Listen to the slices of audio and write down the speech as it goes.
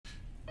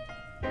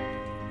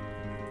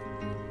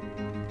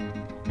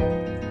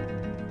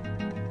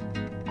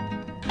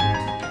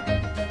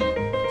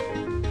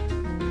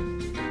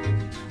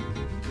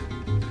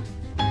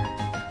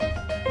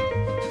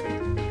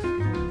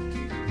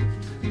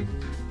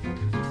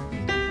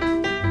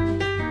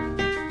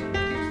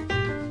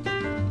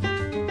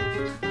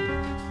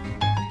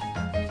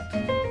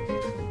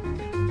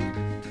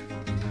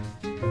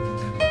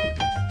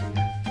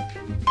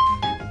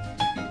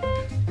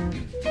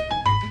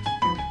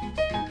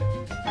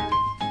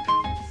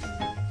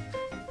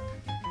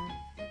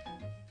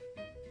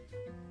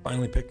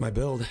Finally picked my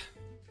build.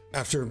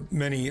 After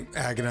many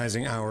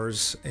agonizing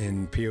hours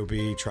in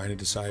PoB trying to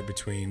decide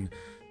between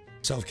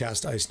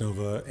Self-Cast Ice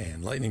Nova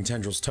and Lightning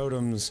Tendrils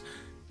Totems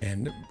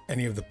and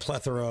any of the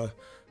plethora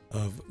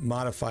of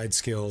modified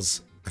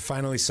skills, I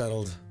finally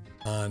settled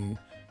on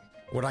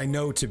what I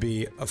know to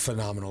be a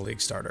phenomenal League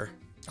starter.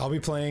 I'll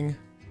be playing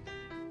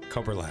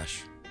Cobra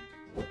Lash.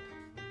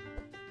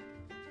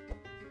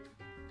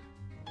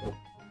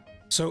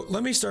 So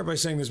let me start by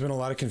saying there's been a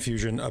lot of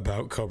confusion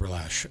about Cobra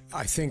Lash.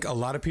 I think a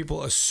lot of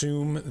people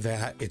assume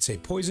that it's a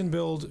poison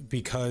build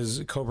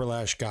because Cobra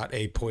Lash got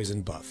a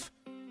poison buff.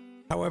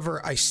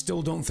 However, I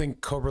still don't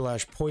think Cobra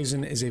Lash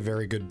Poison is a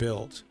very good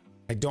build.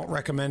 I don't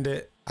recommend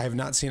it. I have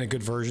not seen a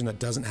good version that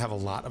doesn't have a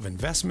lot of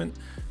investment,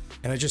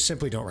 and I just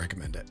simply don't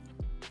recommend it.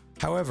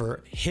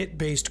 However,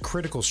 hit-based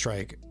critical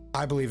strike,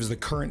 I believe, is the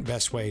current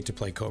best way to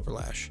play Cobra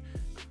Lash.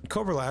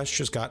 Cobra Lash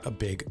just got a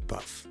big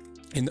buff.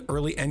 In the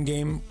early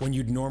endgame, when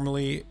you'd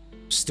normally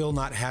still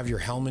not have your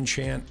Helm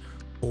enchant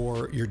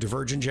or your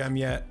Divergent Gem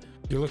yet,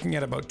 you're looking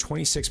at about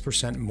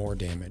 26% more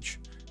damage.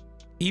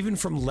 Even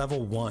from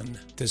level 1,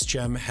 this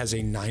gem has a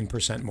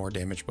 9% more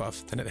damage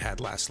buff than it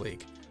had last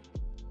league.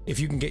 If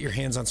you can get your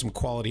hands on some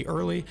quality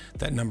early,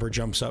 that number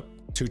jumps up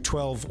to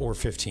 12 or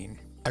 15.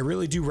 I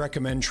really do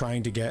recommend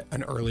trying to get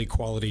an early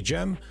quality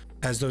gem,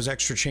 as those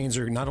extra chains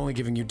are not only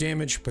giving you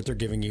damage, but they're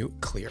giving you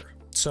clear.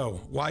 So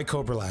why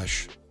Cobra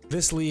Lash?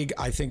 This league,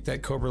 I think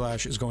that Cobra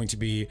Lash is going to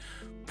be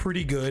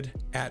pretty good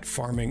at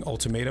farming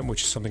Ultimatum,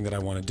 which is something that I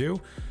want to do.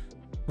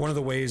 One of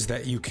the ways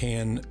that you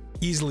can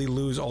easily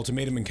lose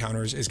Ultimatum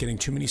encounters is getting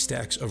too many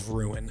stacks of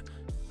Ruin.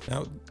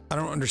 Now, I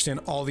don't understand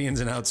all the ins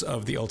and outs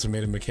of the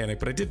Ultimatum mechanic,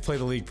 but I did play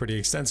the league pretty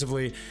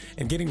extensively,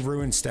 and getting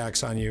Ruin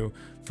stacks on you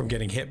from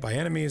getting hit by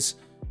enemies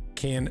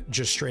can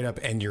just straight up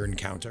end your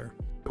encounter.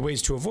 The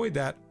ways to avoid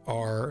that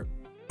are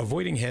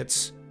avoiding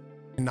hits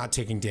and not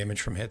taking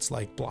damage from hits,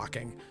 like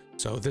blocking.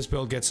 So this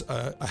build gets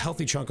a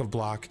healthy chunk of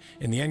block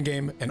in the end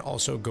game and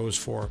also goes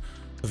for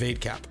evade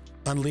cap.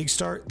 On League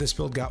Start, this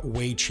build got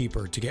way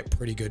cheaper to get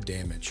pretty good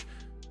damage.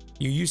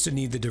 You used to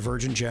need the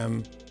Divergent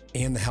Gem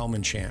and the Helm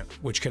enchant,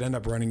 which could end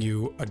up running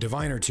you a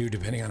Divine or two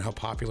depending on how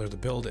popular the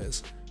build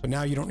is. But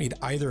now you don't need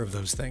either of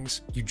those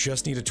things. You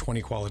just need a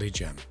 20 quality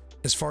gem.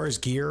 As far as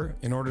gear,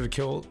 in order to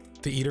kill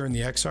the Eater and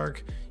the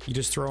Exarch, you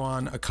just throw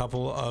on a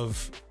couple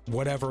of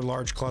whatever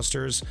large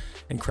clusters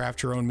and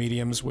craft your own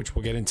mediums, which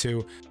we'll get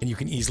into, and you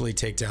can easily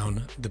take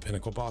down the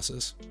pinnacle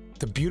bosses.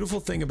 The beautiful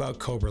thing about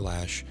Cobra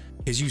Lash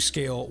is you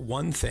scale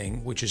one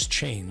thing, which is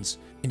chains,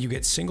 and you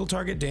get single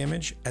target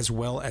damage as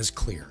well as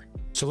clear.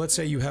 So let's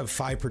say you have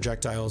 5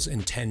 projectiles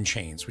in 10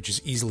 chains, which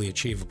is easily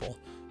achievable.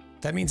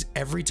 That means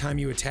every time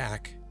you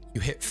attack,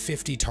 you hit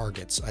 50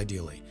 targets,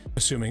 ideally,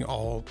 assuming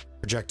all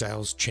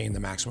projectiles chain the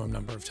maximum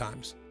number of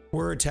times.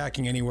 We're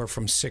attacking anywhere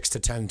from 6 to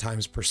 10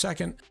 times per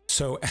second.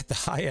 So at the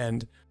high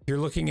end, you're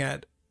looking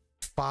at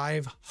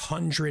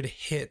 500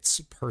 hits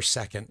per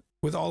second.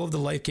 With all of the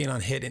life gain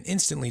on hit and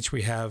instant leech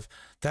we have,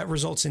 that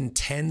results in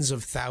tens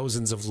of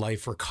thousands of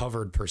life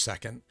recovered per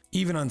second.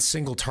 Even on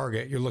single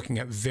target, you're looking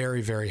at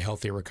very, very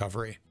healthy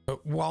recovery.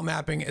 But while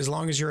mapping, as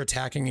long as you're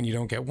attacking and you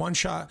don't get one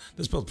shot,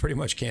 this build pretty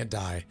much can't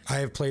die. I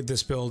have played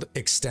this build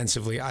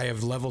extensively. I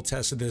have level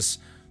tested this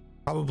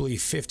probably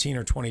 15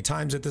 or 20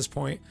 times at this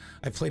point.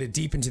 I've played it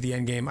deep into the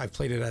end game. I've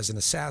played it as an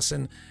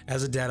assassin,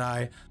 as a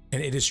Deadeye,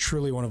 and it is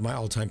truly one of my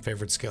all-time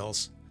favorite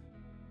skills.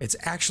 It's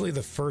actually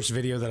the first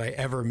video that I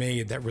ever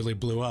made that really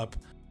blew up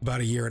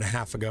about a year and a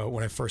half ago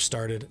when I first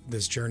started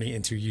this journey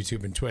into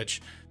YouTube and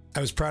Twitch. I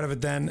was proud of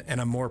it then,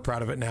 and I'm more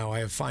proud of it now. I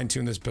have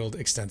fine-tuned this build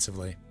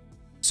extensively.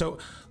 So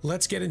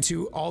let's get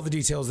into all the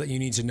details that you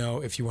need to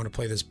know if you want to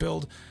play this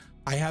build.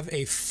 I have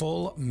a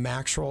full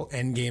max roll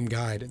endgame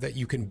guide that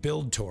you can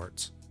build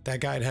towards. That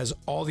guide has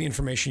all the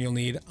information you'll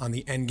need on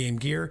the endgame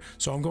gear,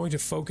 so I'm going to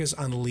focus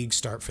on League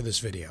Start for this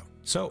video.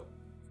 So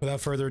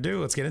without further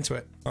ado, let's get into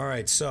it. All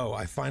right, so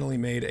I finally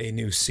made a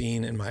new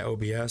scene in my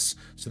OBS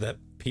so that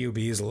POB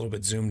is a little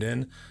bit zoomed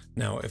in.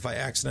 Now, if I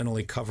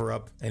accidentally cover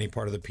up any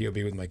part of the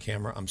POB with my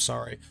camera, I'm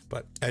sorry.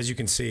 But as you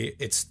can see,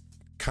 it's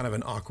kind of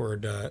an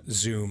awkward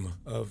zoom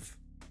of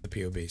the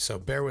POB. So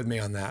bear with me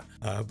on that,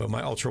 but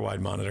my ultra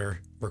wide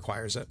monitor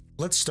requires it.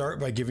 Let's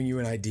start by giving you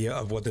an idea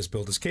of what this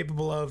build is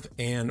capable of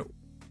and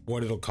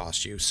what it'll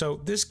cost you.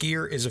 So this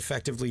gear is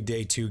effectively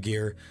day 2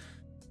 gear.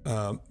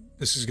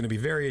 This is going to be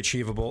very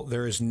achievable.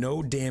 There is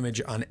no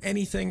damage on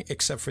anything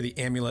except for the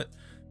amulet,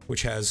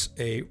 which has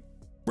a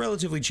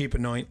relatively cheap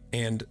anoint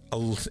and a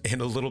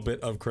little bit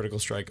of critical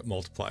strike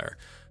multiplier.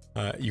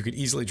 You could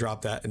easily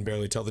drop that and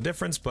barely tell the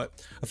difference,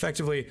 but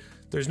effectively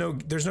there's no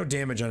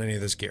damage on any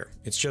of this gear.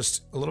 It's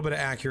just a little bit of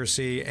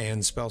accuracy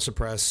and spell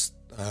suppress,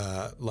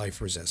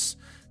 life resists.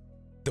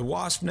 The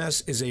Wasp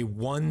Nest is a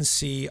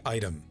 1C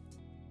item.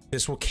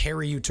 This will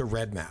carry you to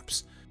red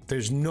maps.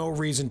 There's no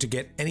reason to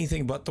get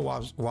anything but the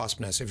Wasp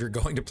Nest. If you're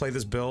going to play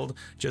this build,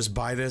 just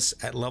buy this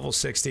at level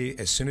 60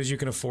 as soon as you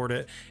can afford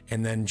it,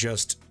 and then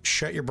just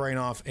shut your brain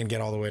off and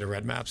get all the way to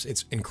red maps.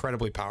 It's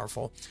incredibly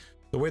powerful.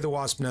 The way the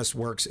Wasp Nest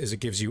works is it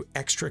gives you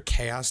extra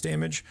chaos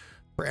damage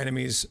for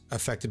enemies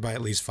affected by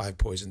at least 5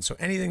 poison. So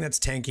anything that's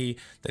tanky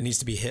that needs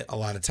to be hit a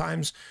lot of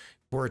times,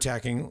 we're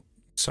attacking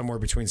somewhere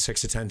between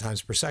 6 to 10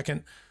 times per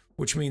second,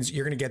 which means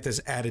you're going to get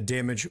this added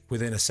damage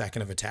within a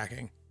second of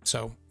attacking.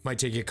 So might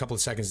take you a couple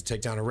of seconds to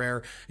take down a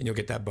rare, and you'll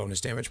get that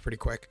bonus damage pretty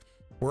quick.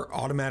 We're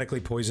automatically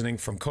poisoning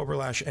from Cobra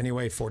Lash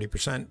anyway,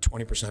 40%,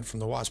 20% from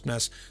the Wasp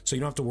Nest, so you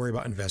don't have to worry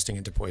about investing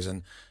into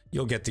poison.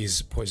 You'll get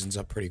these poisons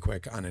up pretty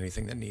quick on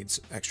anything that needs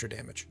extra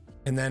damage.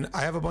 And then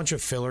I have a bunch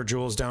of filler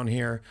jewels down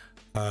here.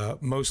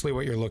 Mostly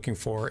what you're looking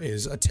for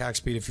is attack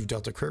speed if you've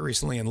dealt a crit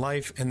recently in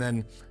life, and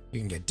then you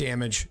can get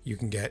damage, you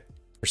can get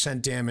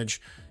percent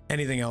damage,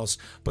 anything else,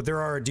 but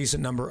there are a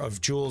decent number of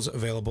jewels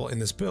available in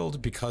this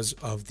build because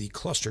of the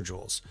cluster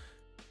jewels.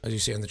 As you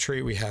see on the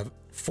tree, we have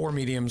 4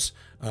 mediums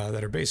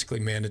that are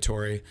basically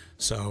mandatory,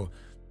 so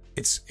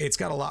it's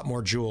got a lot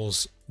more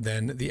jewels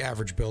than the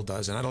average build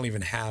does, and I don't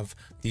even have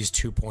these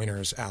 2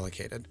 pointers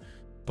allocated.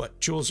 But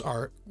jewels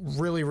are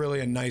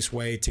really a nice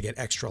way to get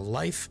extra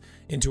life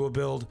into a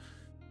build.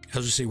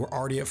 As you see, we're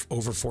already at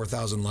over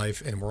 4,000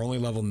 life, and we're only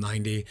level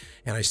 90,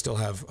 and I still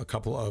have a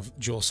couple of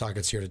jewel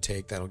sockets here to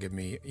take that'll give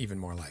me even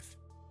more life.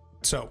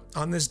 So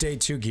on this day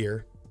 2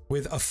 gear,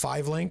 with a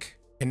 5 link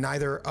and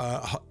neither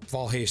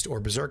Vol Haste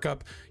or Berserk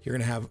up, you're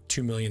going to have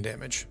 2 million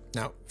damage.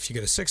 Now, if you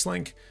get a 6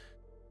 link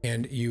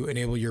and you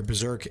enable your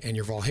Berserk and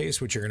your Vol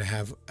Haste, which you're going to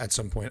have at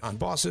some point on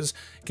bosses,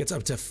 it gets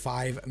up to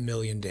 5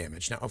 million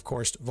damage. Now, of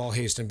course, Vol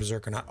Haste and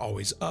Berserk are not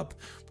always up,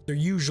 but they're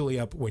usually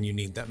up when you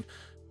need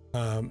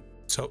them.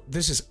 So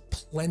this is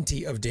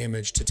plenty of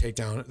damage to take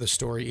down the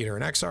Story Eater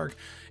and Exarch,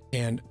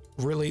 and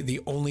really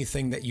the only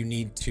thing that you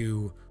need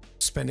to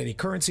spend any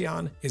currency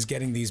on is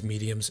getting these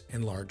mediums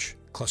and large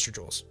cluster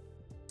jewels.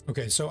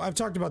 Okay, so I've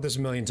talked about this a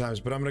million times,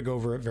 but I'm going to go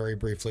over it very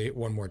briefly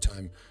one more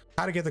time.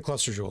 How to get the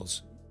cluster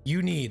jewels.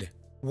 You need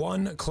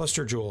 1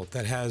 cluster jewel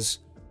that has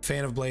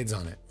Fan of Blades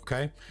on it,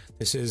 okay?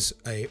 This is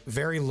a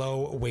very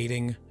low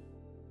weighting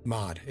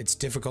mod. It's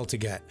difficult to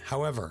get.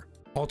 However,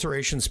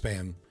 alteration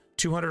spam.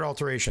 200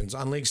 alterations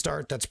on league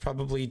start, that's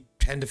probably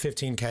 10 to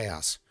 15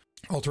 chaos.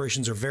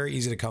 Alterations are very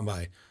easy to come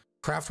by.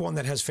 Craft one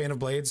that has Fan of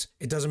Blades,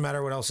 it doesn't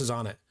matter what else is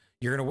on it.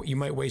 You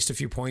might waste a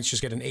few points,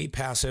 just get an 8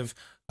 passive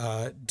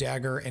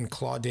dagger and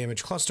claw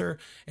damage cluster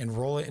and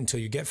roll it until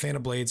you get Fan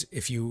of Blades.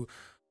 If you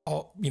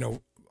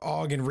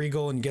Og and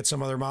Regal and get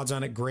some other mods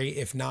on it, great.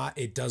 If not,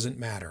 it doesn't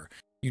matter.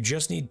 You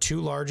just need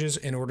 2 larges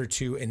in order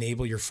to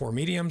enable your 4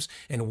 mediums,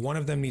 and one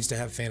of them needs to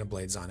have Fan of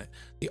Blades on it.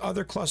 The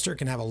other cluster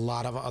can have a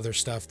lot of other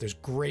stuff. There's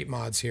great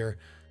mods here.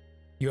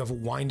 You have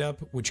Wind Up,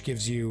 which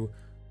gives you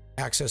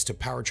access to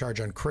Power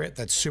Charge on crit.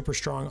 That's super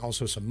strong.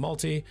 Also some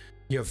multi.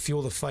 You have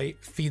Fuel the Fight,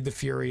 Feed the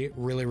Fury,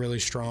 really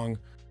strong.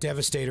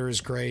 Devastator is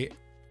great,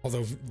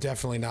 although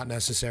definitely not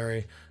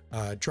necessary.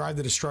 Drive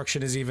the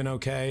Destruction is even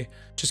okay.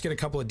 Just get a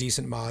couple of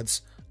decent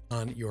mods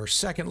on your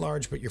second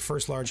large, but your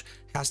first large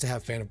has to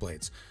have Fan of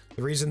Blades.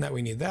 The reason that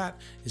we need that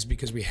is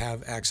because we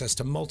have access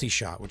to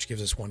multi-shot, which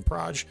gives us 1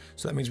 proj,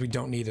 so that means we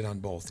don't need it on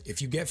both.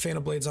 If you get Fan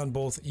of Blades on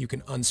both, you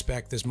can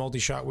unspec this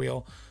multi-shot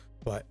wheel,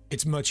 but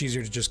it's much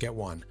easier to just get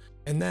 1.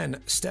 And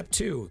then step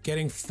 2,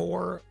 getting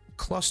 4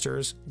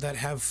 clusters that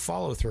have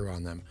follow-through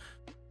on them.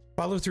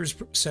 Follow-through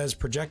says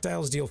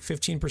projectiles deal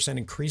 15%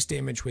 increased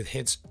damage with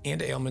hits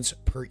and ailments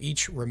per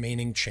each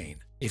remaining chain.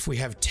 If we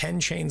have 10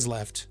 chains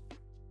left,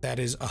 that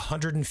is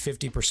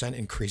 150%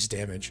 increased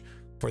damage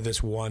for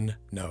this 1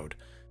 node.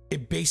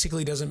 It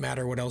basically doesn't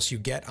matter what else you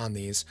get on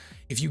these.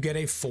 If you get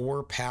a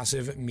 4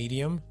 passive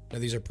medium, now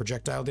these are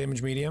projectile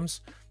damage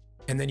mediums,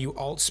 and then you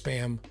alt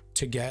spam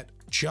to get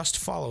just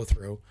follow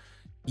through,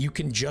 you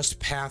can just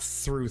path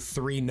through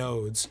 3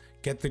 nodes,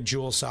 get the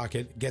jewel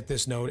socket, get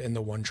this node and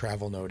the 1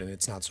 travel node, and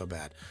it's not so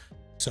bad.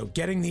 So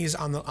getting these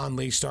on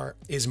league start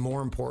is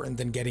more important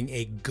than getting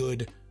a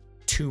good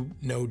 2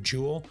 node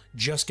jewel.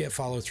 Just get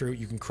follow through.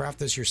 You can craft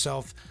this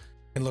yourself.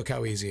 And look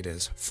how easy it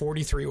is.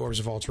 43 orbs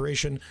of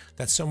alteration.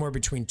 That's somewhere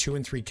between 2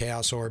 and 3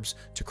 chaos orbs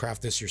to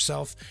craft this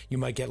yourself. You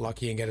might get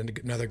lucky and get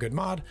another good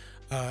mod.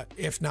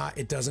 If not,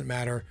 it doesn't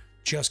matter.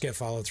 Just get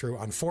follow through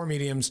on 4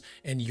 mediums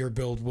and your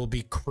build will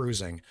be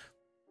cruising.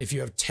 If you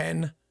have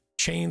 10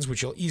 chains,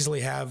 which you'll easily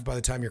have by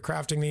the time you're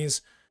crafting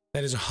these,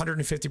 that is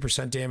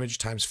 150% damage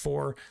times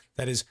 4.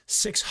 That is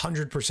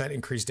 600%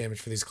 increased damage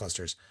for these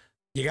clusters.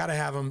 You got to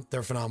have them.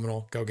 They're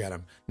phenomenal. Go get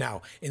them.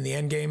 Now, in the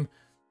end game,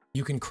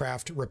 you can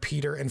craft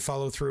Repeater and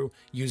follow through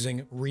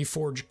using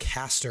Reforge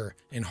Caster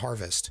and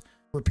Harvest.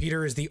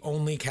 Repeater is the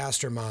only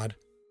caster mod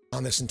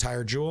on this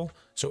entire jewel,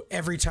 so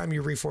every time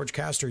you Reforge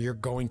Caster, you're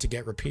going to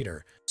get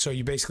Repeater. So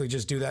you basically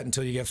just do that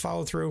until you get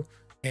follow through,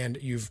 and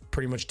you've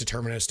pretty much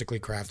deterministically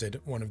crafted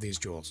one of these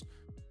jewels.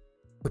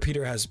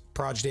 Repeater has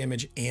proj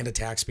damage and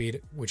attack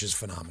speed, which is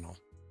phenomenal.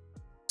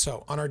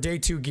 So on our day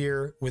 2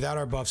 gear, without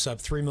our buffs up,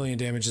 3 million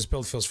damage, this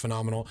build feels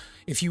phenomenal.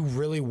 If you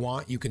really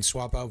want, you can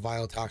swap out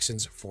Vial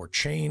Toxins for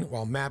chain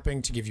while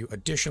mapping to give you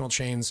additional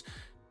chains.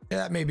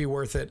 That may be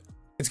worth it.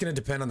 It's going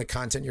to depend on the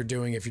content you're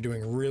doing. If you're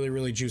doing really,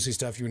 really juicy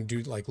stuff, you can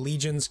do like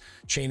legions,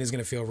 chain is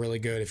going to feel really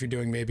good. If you're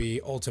doing maybe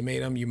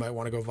ultimatum, you might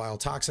want to go Vial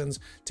Toxins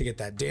to get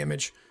that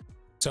damage.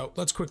 So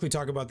let's quickly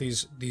talk about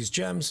these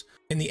gems.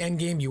 In the end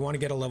game, you want to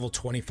get a level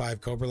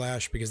 25 Cobra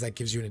Lash because that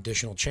gives you an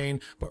additional chain,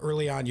 but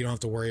early on, you don't have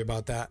to worry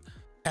about that.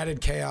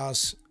 Added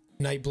Chaos,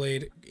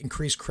 Nightblade,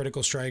 increased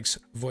critical strikes,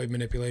 void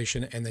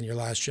manipulation, and then your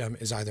last gem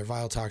is either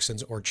Vial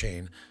Toxins or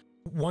chain.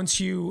 Once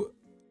you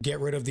get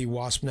rid of the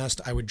Wasp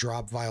Nest, I would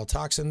drop Vial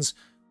Toxins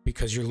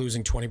because you're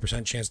losing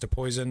 20% chance to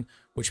poison,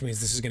 which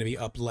means this is going to be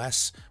up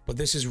less, but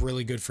this is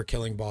really good for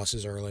killing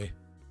bosses early.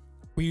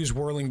 We use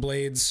Whirling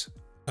Blades.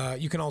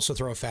 You can also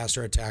throw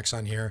faster attacks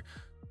on here.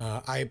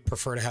 I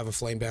prefer to have a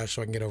Flame Dash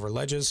so I can get over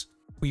ledges.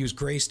 We use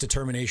Grace,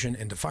 Determination,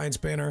 and Defiance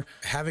Banner.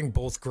 Having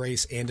both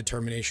Grace and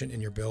Determination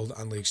in your build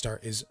on League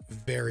Start is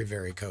very,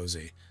 very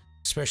cozy,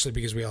 especially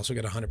because we also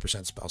get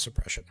 100% spell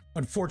suppression.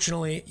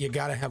 Unfortunately, you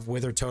gotta have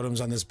Wither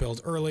Totems on this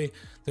build early.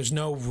 There's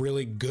no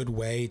really good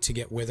way to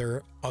get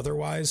Wither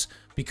otherwise.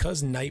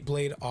 Because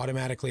Nightblade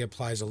automatically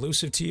applies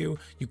Elusive to you,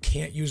 you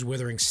can't use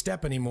Withering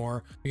Step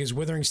anymore because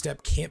Withering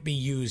Step can't be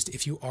used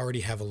if you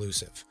already have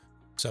Elusive.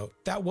 So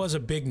that was a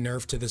big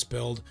nerf to this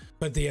build,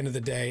 but at the end of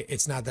the day,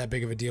 it's not that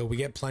big of a deal. We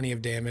get plenty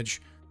of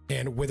damage,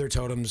 and Wither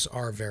Totems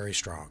are very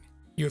strong.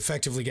 You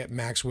effectively get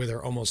max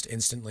Wither almost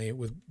instantly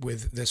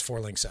with this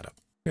 4-link setup.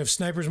 We have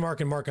Sniper's Mark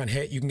and Mark on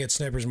Hit. You can get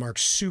Sniper's Mark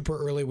super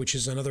early, which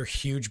is another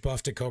huge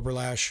buff to Cobra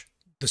Lash.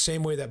 The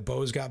same way that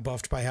bows got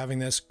buffed by having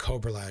this,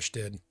 Cobra Lash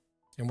did.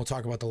 And we'll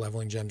talk about the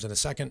leveling gems in a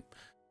second.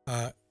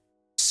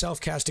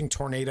 Self-casting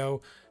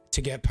Tornado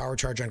to get power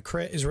charge on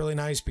crit is really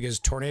nice because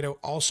Tornado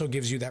also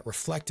gives you that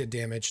reflected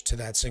damage to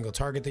that single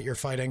target that you're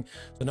fighting.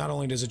 So not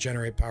only does it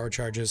generate power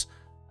charges,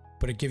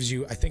 but it gives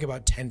you, I think,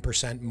 about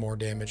 10% more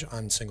damage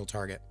on single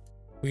target.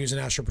 We use an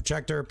Astral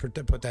Projector, put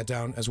that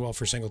down as well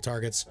for single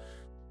targets.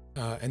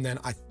 And then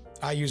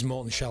I use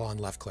Molten Shell on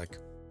left click.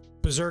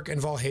 Berserk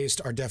and Vol Haste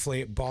are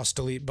definitely boss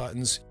delete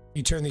buttons.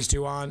 You turn these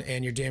two on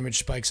and your damage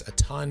spikes a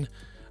ton.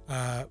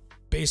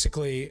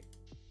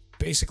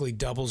 Basically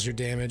doubles your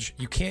damage.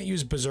 You can't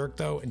use Berserk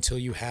though until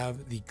you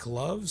have the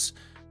gloves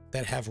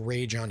that have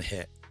Rage on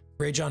Hit.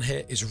 Rage on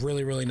Hit is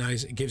really, really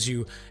nice. It gives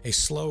you a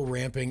slow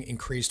ramping,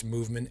 increased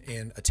movement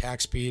and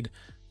attack speed.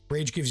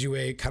 Rage gives you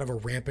a kind of a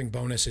ramping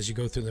bonus as you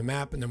go through the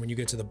map, and then when you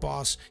get to the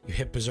boss, you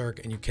hit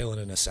Berserk and you kill it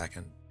in a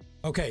second.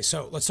 Okay,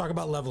 so let's talk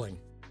about leveling.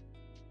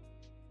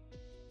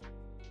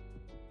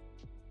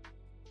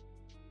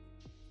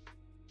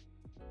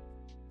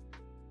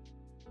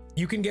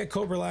 You can get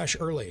Cobra Lash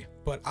early,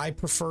 but I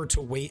prefer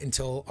to wait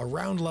until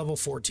around level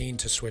 14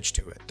 to switch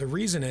to it. The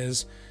reason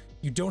is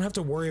you don't have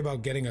to worry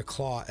about getting a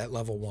claw at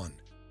level 1.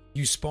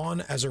 You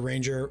spawn as a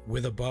ranger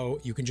with a bow.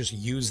 You can just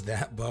use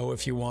that bow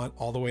if you want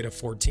all the way to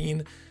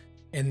 14.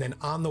 And then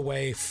on the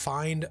way,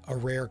 find a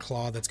rare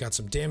claw that's got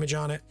some damage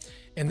on it.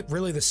 And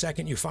really the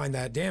second you find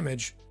that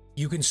damage,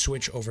 you can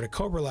switch over to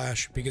Cobra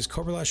Lash because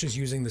Cobra Lash is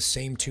using the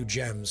same 2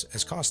 gems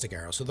as Caustic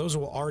Arrow. So those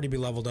will already be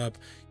leveled up.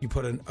 You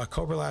put a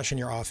Cobra Lash in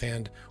your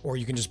offhand, or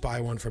you can just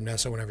buy one from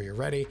Nessa whenever you're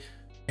ready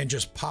and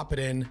just pop it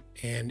in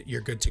and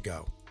you're good to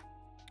go.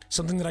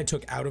 Something that I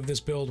took out of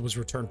this build was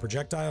Return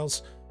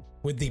Projectiles.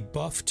 With the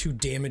buff to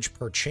damage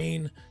per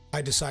chain,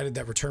 I decided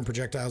that Return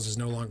Projectiles is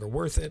no longer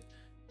worth it,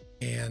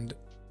 and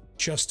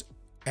just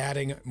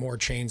adding more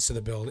chains to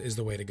the build is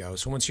the way to go.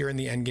 So once you're in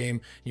the end game,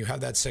 you have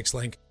that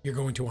 6-link, you're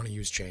going to want to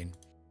use chain.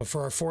 But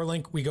for our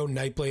 4-link, we go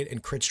Nightblade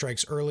and crit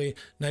strikes early.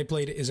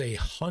 Nightblade is a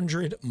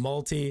 100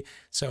 multi,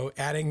 so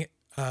adding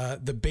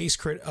the base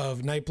crit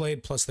of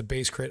Nightblade plus the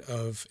base crit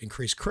of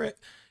increased crit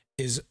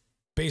is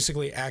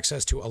basically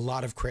access to a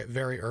lot of crit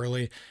very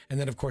early. And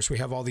then of course we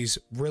have all these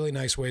really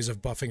nice ways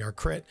of buffing our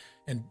crit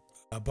and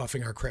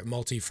buffing our crit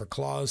multi for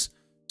claws.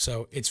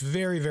 So it's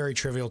very, very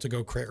trivial to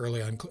go crit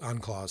early on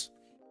claws.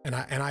 And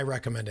I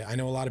recommend it. I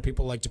know a lot of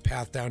people like to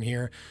path down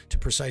here to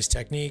precise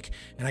technique,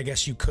 and I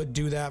guess you could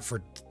do that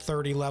for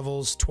 30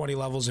 levels, 20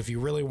 levels if you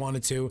really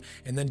wanted to,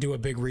 and then do a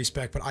big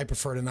respec, but I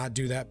prefer to not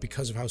do that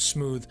because of how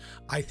smooth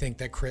I think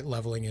that crit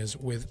leveling is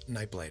with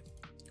Nightblade.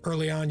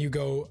 Early on, you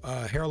go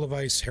Herald of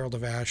Ice, Herald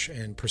of Ash,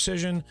 and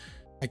Precision.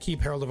 I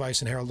keep Herald of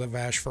Ice and Herald of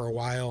Ash for a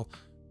while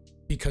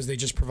because they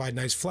just provide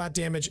nice flat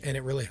damage, and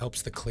it really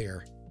helps the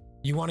clear.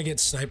 You want to get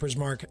Sniper's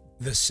Mark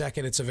the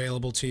second it's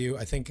available to you.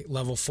 I think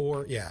level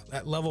 4, yeah,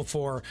 at level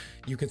 4,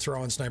 you can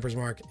throw on Sniper's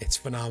Mark. It's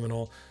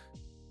phenomenal.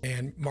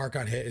 And Mark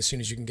on Hit, as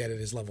soon as you can get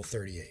it, is level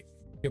 38.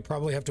 You'll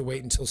probably have to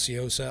wait until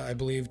Siosa, I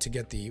believe, to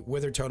get the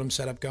Wither Totem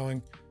setup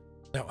going.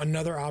 Now,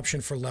 another option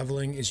for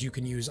leveling is you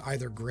can use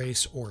either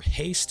Grace or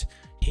Haste.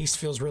 Haste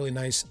feels really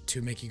nice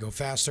to make you go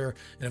faster.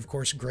 And of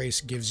course,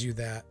 Grace gives you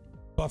that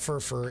buffer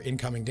for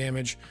incoming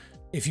damage.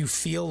 If you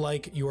feel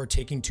like you are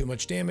taking too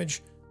much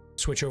damage,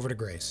 switch over to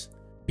Grace.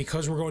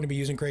 because we're going to be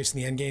using Grace in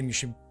the end game, you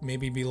should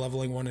maybe be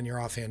leveling one in your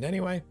offhand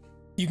anyway.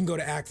 You can go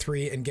to Act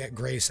 3 and get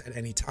Grace at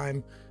any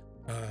time,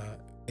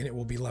 and it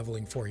will be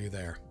leveling for you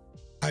there.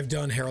 I've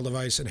done Herald of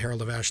Ice and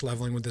Herald of Ash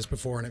leveling with this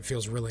before, and it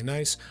feels really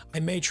nice. I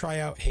may try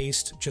out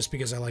Haste just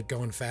because I like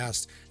going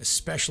fast,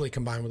 especially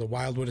combined with the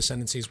Wildwood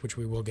Ascendancies, which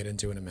we will get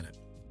into in a minute.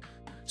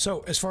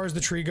 So as far as the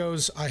tree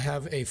goes, I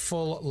have a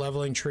full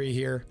leveling tree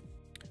here.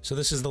 So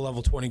this is the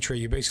level 20 tree.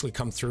 You basically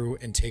come through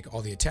and take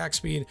all the attack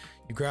speed.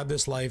 You grab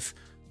this life,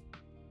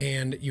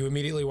 and you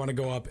immediately want to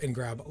go up and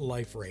grab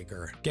Life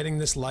Raker. Getting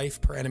this life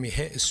per enemy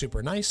hit is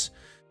super nice.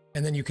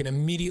 And then you can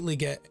immediately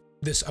get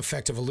this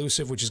effective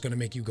elusive, which is going to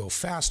make you go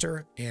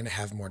faster and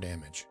have more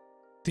damage.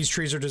 These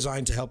trees are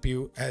designed to help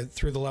you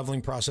through the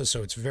leveling process,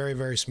 so it's very,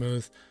 very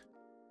smooth.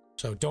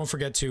 So don't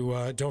forget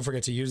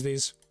to use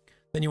these.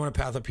 Then you want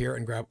to path up here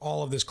and grab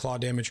all of this claw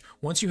damage.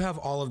 Once you have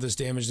all of this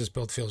damage, this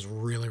build feels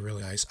really,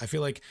 really nice. I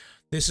feel like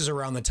this is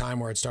around the time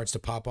where it starts to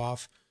pop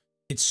off.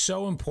 It's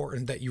so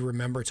important that you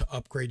remember to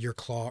upgrade your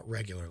claw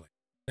regularly.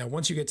 Now,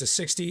 once you get to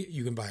 60,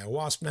 you can buy a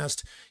wasp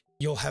nest.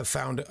 You'll have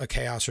found a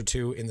chaos or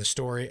two in the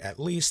story at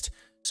least.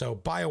 So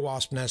buy a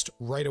wasp nest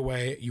right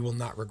away. You will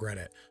not regret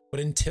it. But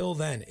until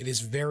then, it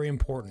is very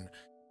important.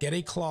 Get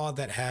a claw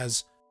that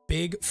has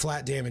big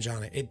flat damage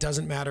on it. It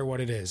doesn't matter what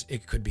it is.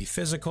 It could be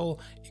physical,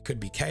 it could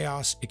be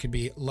chaos, it could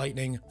be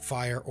lightning,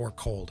 fire, or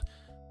cold.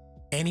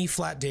 Any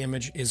flat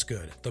damage is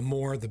good. The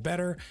more, the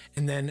better.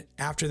 And then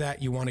after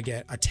that, you want to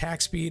get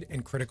attack speed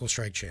and critical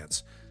strike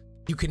chance.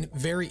 You can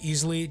very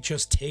easily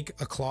just take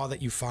a claw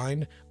that you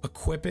find,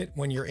 equip it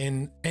when you're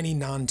in any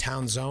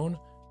non-town zone,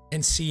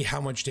 and see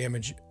how much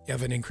damage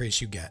of an increase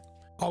you get.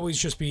 Always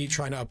just be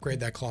trying to upgrade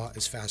that claw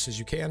as fast as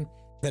you can.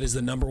 That is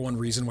the #1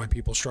 reason why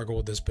people struggle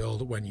with this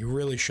build when you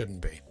really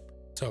shouldn't be.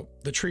 So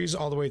the trees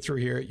all the way through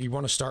here, you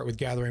want to start with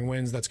Gathering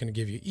Winds. That's going to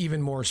give you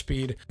even more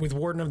speed. With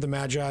Warden of the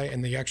Magi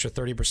and the extra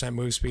 30%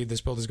 move speed, this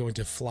build is going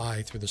to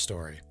fly through the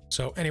story.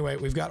 So anyway,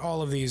 we've got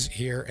all of these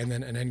here and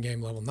then an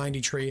endgame level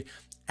 90 tree.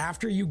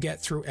 After you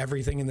get through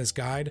everything in this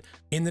guide,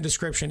 in the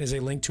description is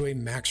a link to a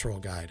max roll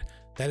guide.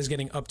 That is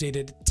getting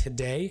updated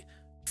today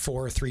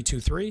for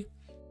 3.23.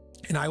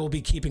 And I will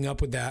be keeping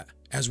up with that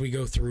as we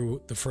go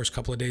through the first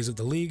couple of days of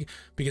the league,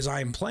 because I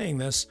am playing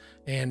this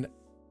and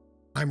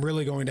I'm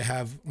really going to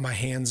have my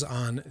hands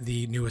on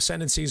the new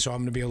Ascendancy, so I'm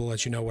going to be able to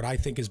let you know what I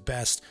think is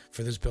best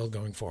for this build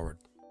going forward.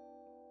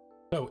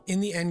 So in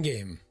the end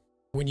game,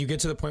 when you get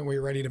to the point where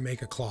you're ready to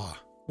make a claw,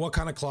 what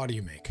kind of claw do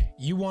you make?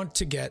 You want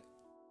to get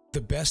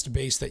the best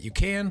base that you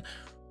can,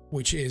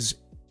 which is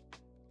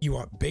you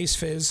want base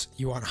fizz,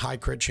 you want high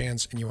crit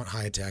chance, and you want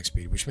high attack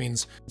speed, which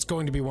means it's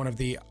going to be one of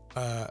the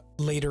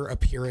later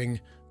appearing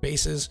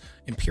bases.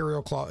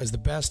 Imperial Claw is the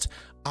best.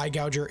 Eye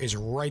Gouger is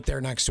right there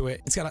next to it.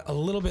 It's got a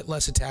little bit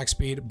less attack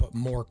speed, but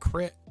more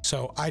crit.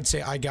 So I'd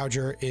say Eye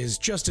Gouger is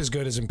just as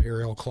good as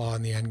Imperial Claw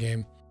in the end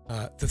game.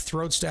 The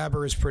Throat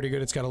Stabber is pretty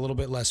good. It's got a little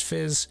bit less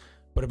fizz,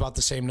 but about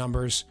the same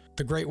numbers.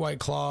 The Great White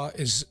Claw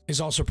is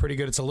also pretty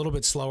good. It's a little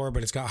bit slower,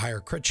 but it's got higher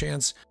crit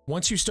chance.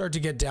 Once you start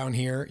to get down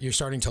here, you're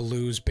starting to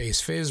lose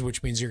base fizz,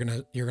 which means you're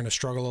gonna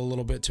struggle a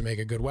little bit to make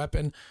a good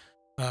weapon.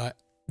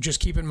 Just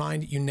keep in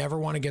mind, you never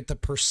want to get the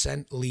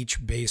 %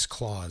 leech base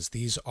claws.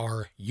 These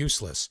are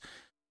useless.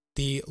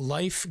 The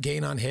life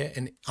gain on hit,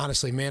 and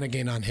honestly, mana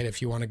gain on hit,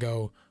 if you want to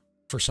go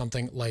for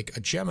something like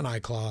a Gemini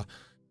Claw,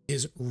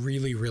 is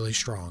really, really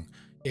strong.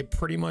 It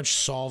pretty much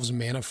solves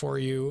mana for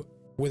you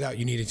without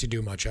you needing to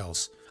do much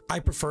else.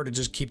 I prefer to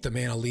just keep the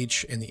mana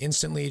leech and the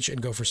instant leech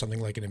and go for something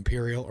like an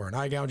Imperial or an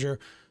Eye Gouger.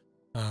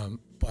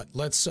 But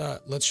let's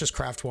just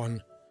craft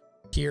one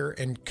here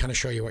and kind of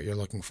show you what you're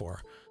looking for.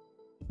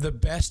 The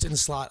best in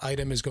slot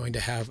item is going to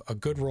have a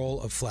good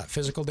roll of flat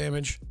physical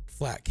damage,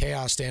 flat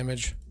chaos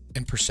damage,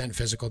 and %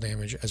 physical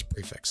damage as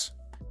prefix.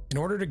 In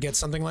order to get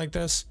something like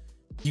this,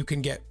 you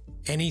can get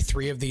any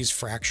 3 of these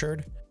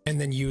fractured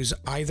and then use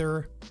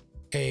either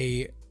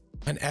an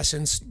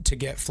essence to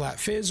get flat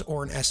fizz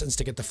or an essence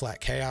to get the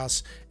flat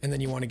chaos, and then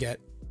you want to get,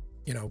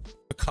 you know,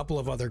 a couple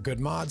of other good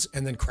mods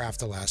and then craft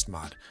the last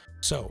mod.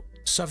 So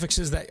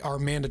suffixes that are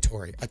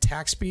mandatory: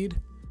 attack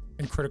speed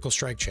and critical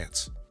strike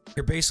chance.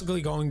 You're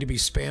basically going to be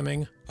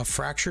spamming a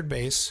fractured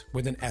base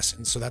with an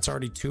essence, so that's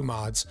already 2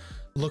 mods,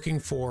 looking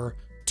for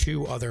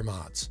 2 other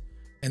mods,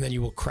 and then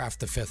you will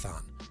craft the 5th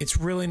on. It's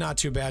really not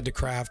too bad to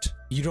craft.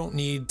 You don't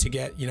need to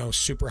get, you know,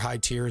 super high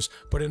tiers,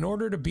 but in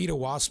order to beat a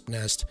wasp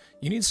nest,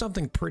 you need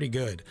something pretty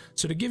good.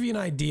 So to give you an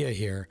idea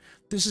here,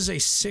 this is a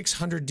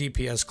 600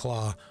 DPS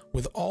claw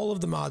with all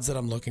of the mods that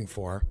I'm looking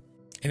for,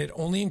 and it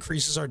only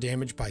increases our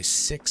damage by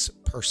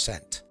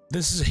 6%.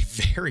 This is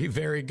a very,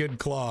 very good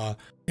claw,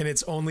 and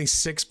it's only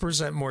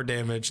 6% more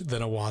damage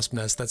than a wasp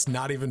nest that's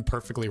not even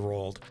perfectly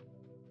rolled.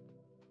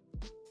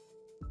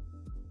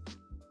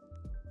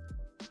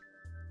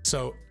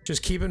 So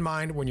just keep in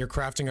mind when you're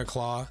crafting a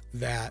claw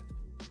that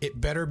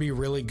it better be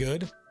really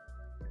good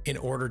in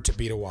order to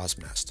beat a wasp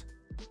nest.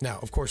 Now,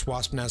 of course,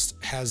 wasp nest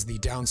has the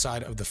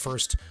downside of the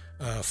first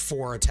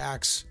 5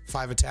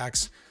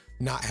 attacks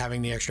not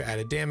having the extra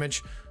added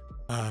damage.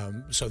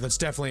 So that's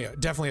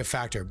definitely a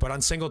factor. But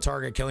on single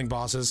target killing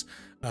bosses,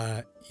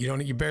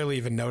 you barely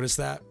even notice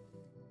that.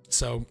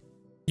 So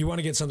you want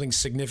to get something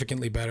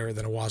significantly better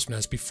than a wasp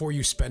nest before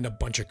you spend a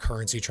bunch of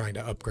currency trying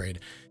to upgrade.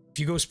 If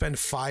you go spend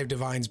 5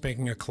 divines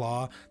making a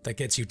claw that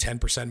gets you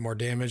 10% more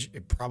damage,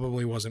 it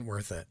probably wasn't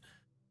worth it.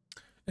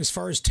 As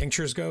far as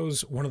tinctures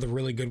goes, one of the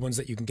really good ones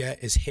that you can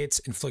get is hits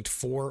inflict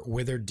 4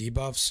 withered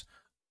debuffs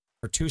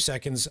for 2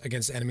 seconds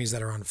against enemies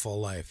that are on full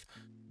life.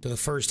 So the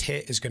first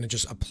hit is going to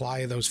just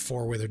apply those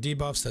 4 withered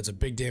debuffs. That's a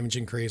big damage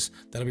increase.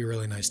 That'll be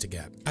really nice to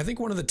get. I think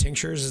one of the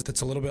tinctures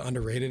that's a little bit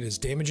underrated is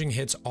damaging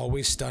hits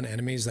always stun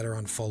enemies that are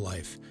on full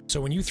life.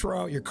 So when you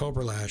throw out your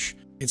Cobra Lash,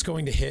 it's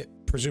going to hit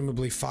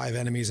presumably 5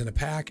 enemies in a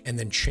pack and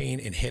then chain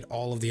and hit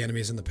all of the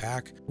enemies in the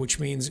pack, which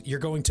means you're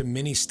going to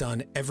mini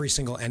stun every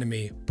single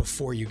enemy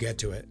before you get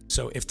to it.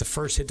 So if the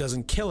first hit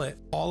doesn't kill it,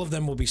 all of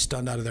them will be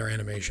stunned out of their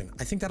animation.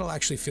 I think that'll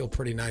actually feel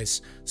pretty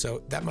nice.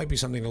 So that might be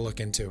something to look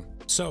into.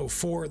 So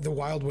for the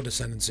Wildwood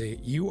Ascendancy,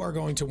 you are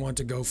going to want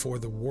to go for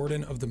the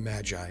Warden of the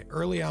Magi.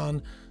 Early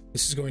on,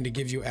 this is going to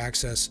give you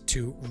access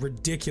to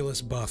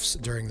ridiculous buffs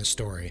during the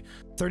story.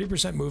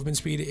 30% movement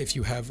speed if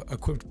you have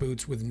equipped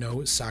boots with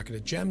no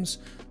socketed gems.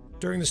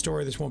 During the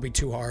story, this won't be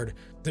too hard.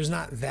 There's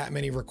not that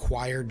many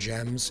required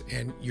gems,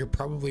 and you're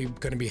probably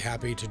going to be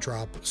happy to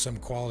drop some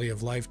quality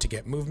of life to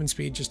get movement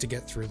speed just to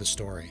get through the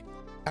story.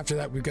 After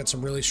that, we've got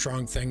some really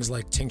strong things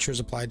like tinctures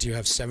applied to you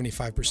have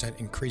 75%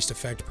 increased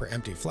effect per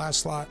empty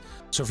flask slot.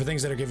 So for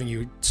things that are giving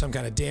you some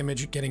kind of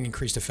damage, getting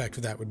increased effect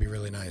with that would be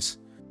really nice.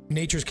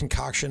 Nature's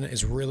Concoction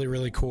is really,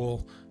 really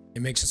cool.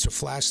 It makes it so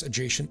flasks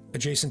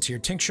adjacent to your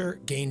tincture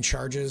gain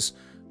charges.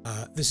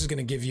 This is going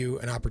to give you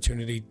an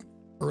opportunity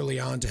early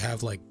on to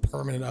have like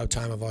permanent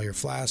uptime of all your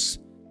flasks.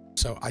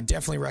 So I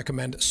definitely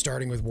recommend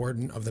starting with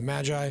Warden of the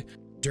Magi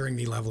during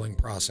the leveling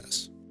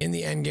process. In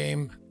the end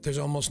game, there's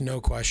almost no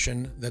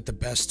question that the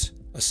best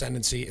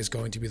ascendancy is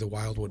going to be the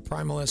Wildwood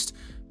Primalist.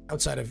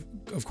 Outside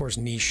of course,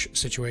 niche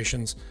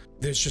situations,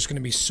 there's just going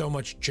to be so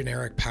much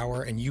generic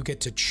power and you get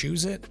to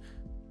choose it,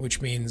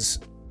 which means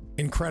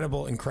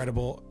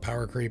incredible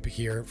power creep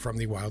here from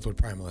the Wildwood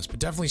Primalist. But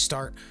definitely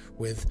start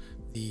with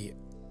the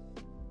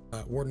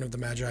Warden of the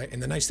Magi.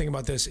 And the nice thing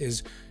about this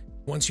is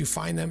once you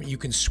find them, you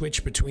can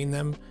switch between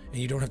them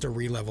and you don't have to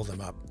re-level them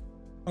up.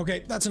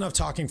 Okay, that's enough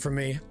talking from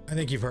me. I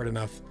think you've heard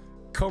enough.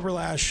 Cobra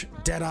Lash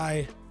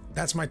Deadeye,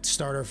 that's my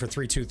starter for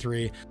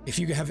 3.23. If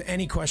you have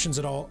any questions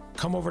at all,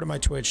 come over to my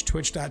Twitch,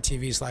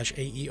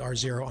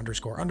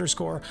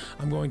 twitch.tv/AER0___.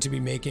 I'm going to be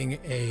making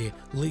a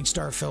League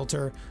Star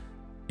filter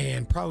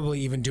and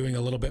probably even doing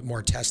a little bit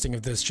more testing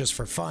of this just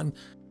for fun.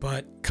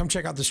 But come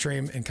check out the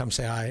stream and come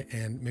say hi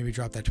and maybe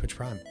drop that Twitch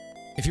Prime.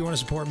 If you want to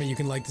support me, you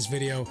can like this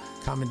video,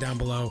 comment down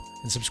below,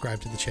 and subscribe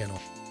to the channel.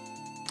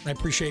 I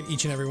appreciate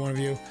each and every one of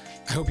you.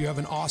 I hope you have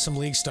an awesome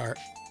league start,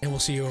 and we'll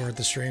see you over at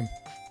the stream.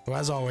 So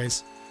as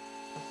always,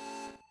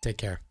 take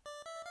care.